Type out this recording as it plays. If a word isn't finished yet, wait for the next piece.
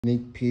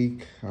Sneak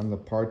peek on the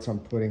parts I'm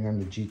putting on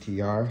the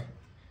GTR.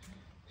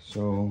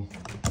 So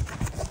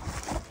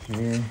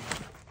here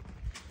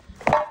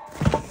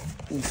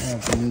we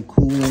have the new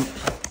coolant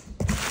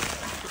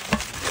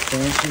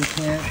expansion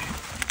tank.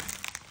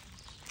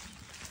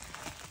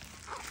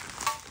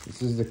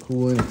 This is the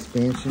coolant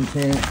expansion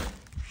tank.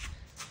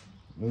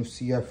 New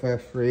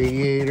CFF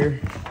radiator,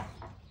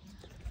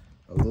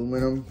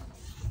 aluminum.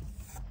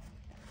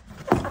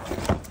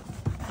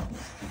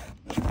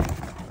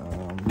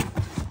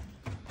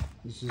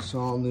 This is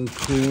all new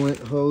coolant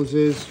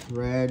hoses,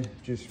 red,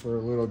 just for a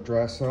little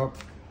dress up.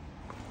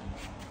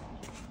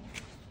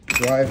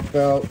 Drive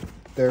belt,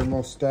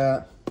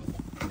 thermostat,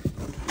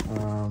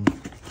 some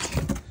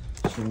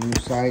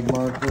new side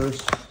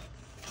markers,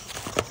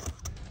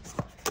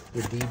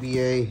 the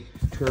DBA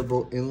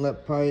turbo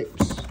inlet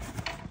pipes,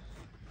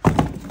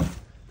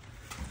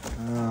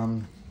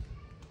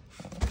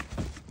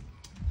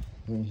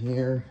 in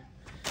here,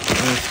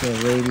 there's a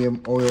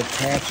radium oil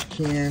patch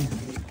can.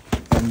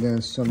 And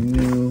then some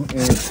new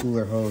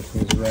intercooler hose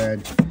was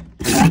red,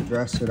 just to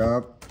dress it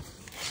up.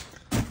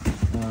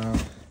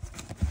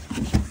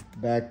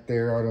 Back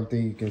there, I don't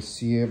think you can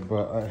see it,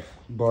 but I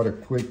bought a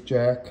quick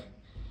jack.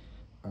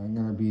 I'm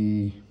gonna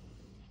be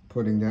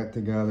putting that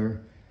together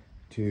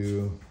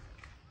to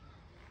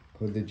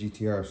put the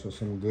GTR, so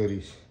some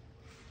goodies.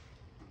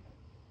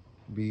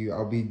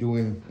 I'll be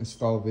doing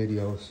install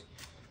videos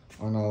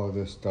on all of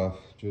this stuff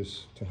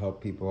just to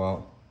help people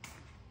out.